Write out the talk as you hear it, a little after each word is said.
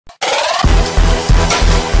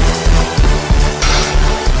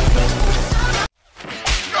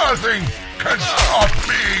Nothing can stop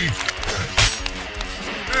me.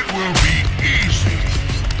 It will be easy.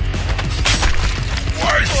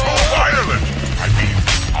 Why so violent? I mean,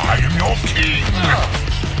 I am your king.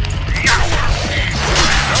 You will see soon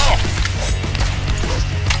enough.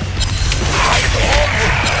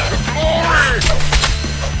 Onward to glory.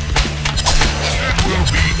 It will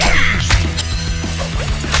be easy.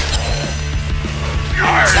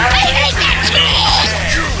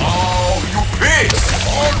 You pigs!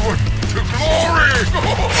 Onward to glory!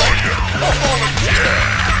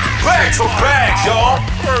 Bags for bags, y'all!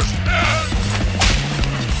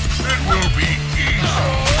 It will be easy.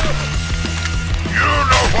 You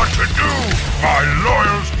know what to do, my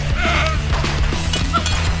loyals.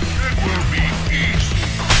 It will be easy.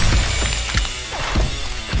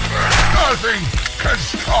 Nothing can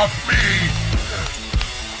stop me.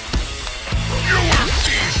 You will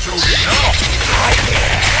see soon enough.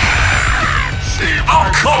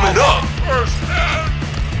 I'm coming up! Firsthand.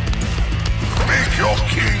 Make your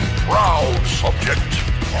king proud, subject.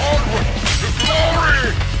 Onward to glory.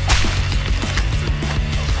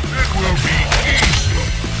 It will be easy.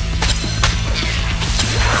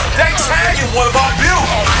 They tagging one of our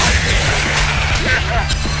buildings!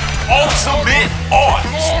 Ultimate art!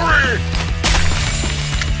 Glory.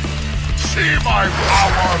 See my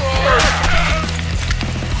power firsthand.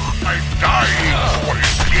 I'm dying for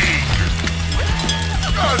his king.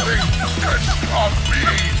 Nothing can stop me.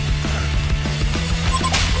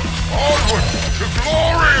 Onward to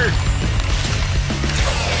glory.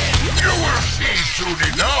 You will see soon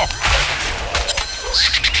enough.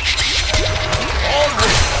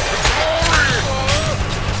 Onward to glory.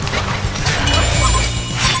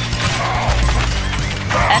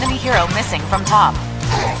 Enemy hero missing from top.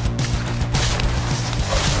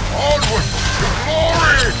 Onward to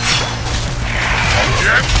glory.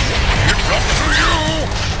 Yet, it's up to you.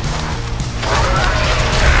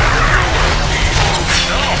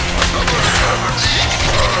 Another servant.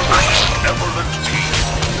 Benevolent king.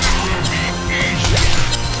 Will be easy.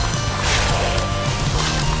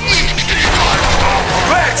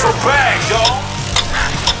 Bags for bags, y'all!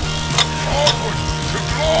 Onward to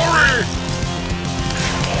glory.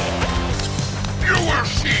 You will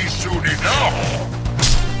see soon enough.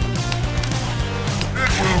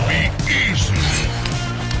 It will be easy.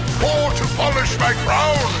 For to polish my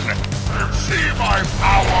crown. See my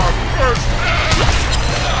power firsthand.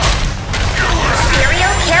 You will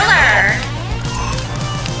Serial killer.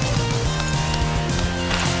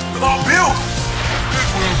 With our build! It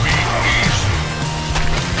will be easy.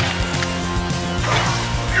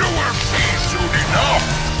 You will see soon enough.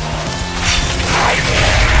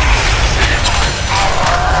 See my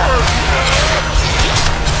power firsthand.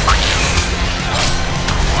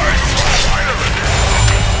 Why so violent?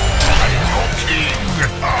 I'm your king.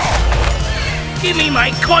 Give me my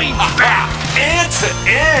coin back! End to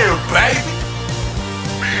end, baby!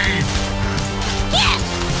 Me.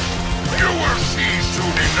 You will see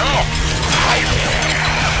soon enough.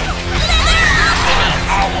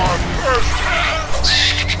 Our first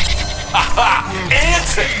End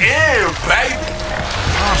to end, baby!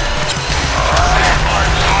 my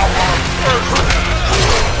power first.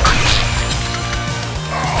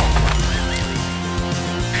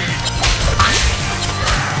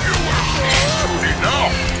 You will see soon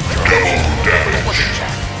enough.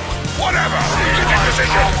 Whatever.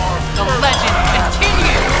 The legend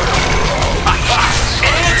continues.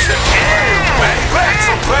 End to end, baby! Back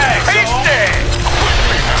to back, y'all!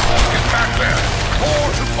 Quickly now, get back there. Pour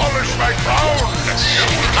to polish my crown.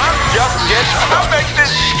 I'm just getting to make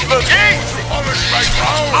this look easy! Polish my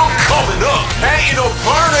crown. I'm coming up! Ain't no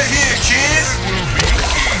burner here, kids!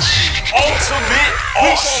 Ultimate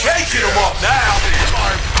art! Shaking them up now!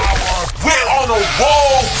 My power. We're on a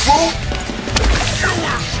roll, crew! You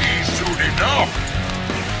will see soon enough.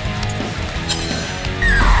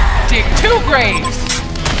 Dig 2 graves.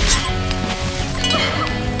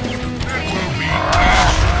 It will be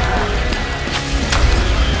easy.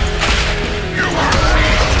 You will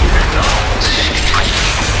see soon enough.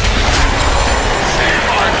 See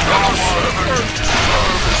my power servant to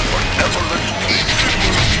serve as benevolent king.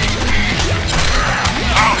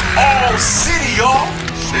 All city, y'all!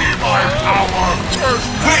 See my power first.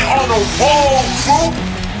 We're on a roll, crew!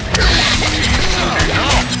 Soon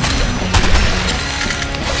enough.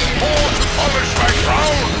 Pour to polish my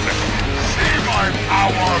crown. See my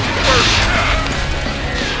power first.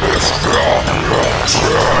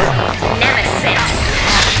 Nemesis.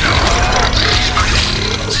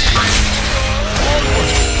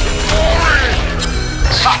 Glory.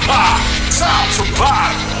 Ha ha! Top to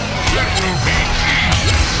bottom! It will be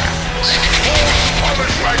easy.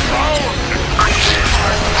 Polish my crown! My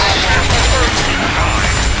power first in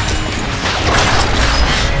line!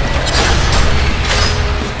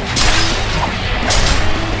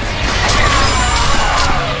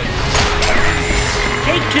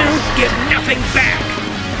 Take two, give nothing back!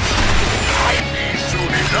 I'll be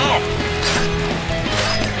soon enough!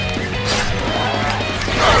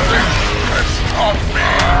 Nothing can stop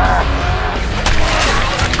me!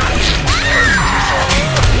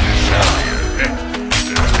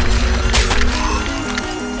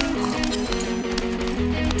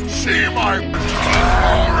 See my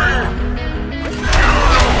glory! You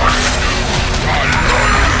know what to do! My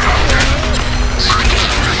loyal subject!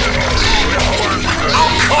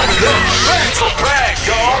 I'm coming up! Back to back,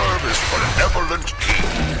 y'all! Serve is benevolent king!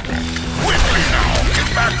 Quickly now, get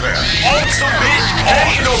back there! Ultimate!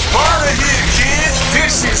 Ain't no burner here, kids!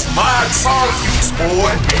 This is my target,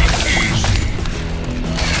 boy! Easy.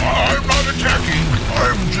 I'm not attacking.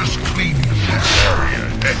 I'm just cleaning this area.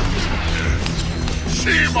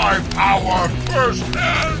 See my power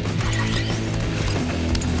firsthand.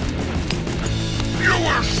 You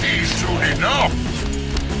will see soon enough.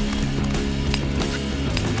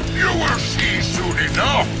 You will see soon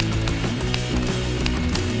enough.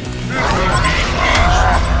 It will be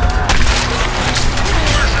easy.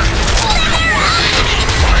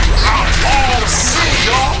 Oh, see,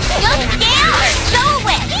 y'all! Don't scare! Show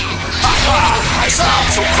it! Time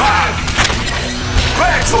to back!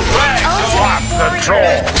 Back to back, y'all! The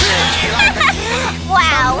jaw.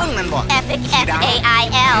 Wow! Epic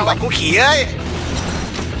FAIL! บอกกูขี่เอ้ย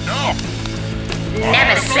No.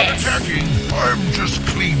 Nemesis! I'm not attacking. I'm just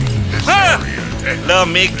cleaning this Huh. area. เริ่ม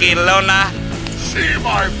มีกลิ่นแล้วนะ See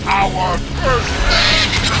my power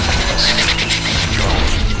firsthand.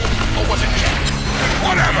 Or was it Jack?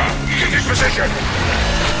 Whatever. Get in position.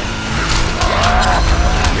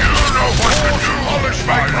 You know what to do. Polish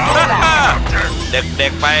my crown. เด็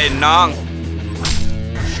กๆไปน้อง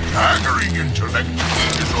Staggering intellect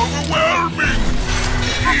is overwhelming,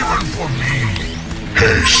 even for me.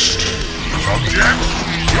 Haste. Subjects,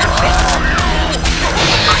 it's up to you.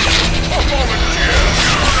 A volunteer.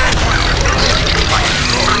 You know what to do. My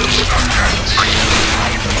loyal subjects.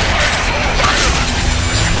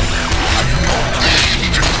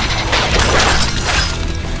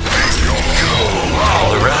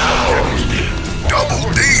 All around! Double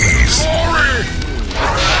D's. Glory.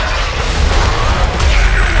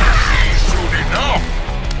 Soon enough.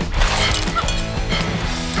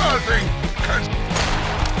 Nothing can.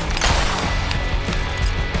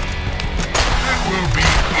 It will be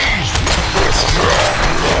easy.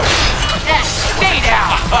 Stay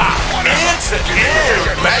down! Into air,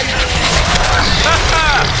 baby!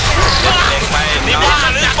 เด็กๆไป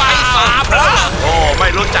น้องโอ้ไม่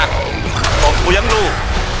รู้จักตบกูยังลูก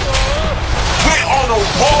We're on a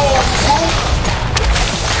wall, crew!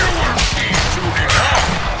 You will see soon enough.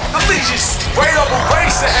 The Legion straight up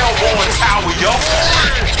erase the Hellborn Tower, yo!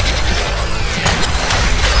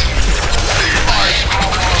 See my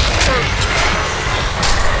power first.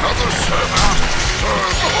 Another servant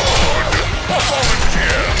serve the Lord. A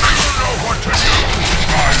volunteer. You know what to do.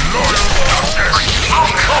 My loyal subject.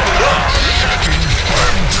 I'm coming up!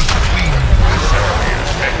 I'm just cleaning this area.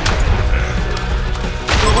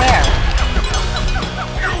 Beware.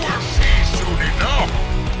 You will see soon enough.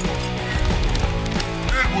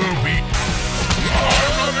 It will be.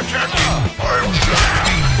 I'm not attacking. I'm just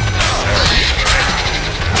cleaning this area.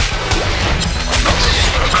 Another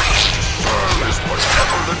servant serve is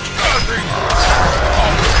benevolent. Nothing.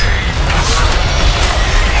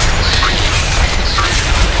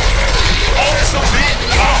 Ultimate!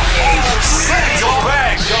 Send your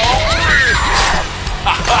bag, y'all!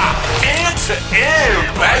 Into air,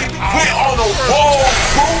 baby! We're on a wall,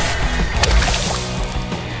 crew!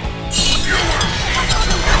 You will see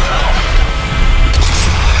soon enough.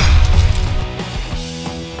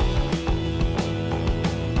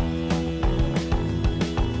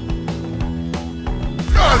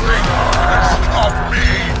 Nothing can stop me.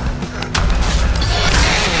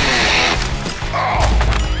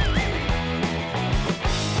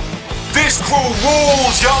 This crew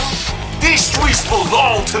rules, yo! These streets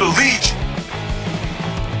belong to the Legion!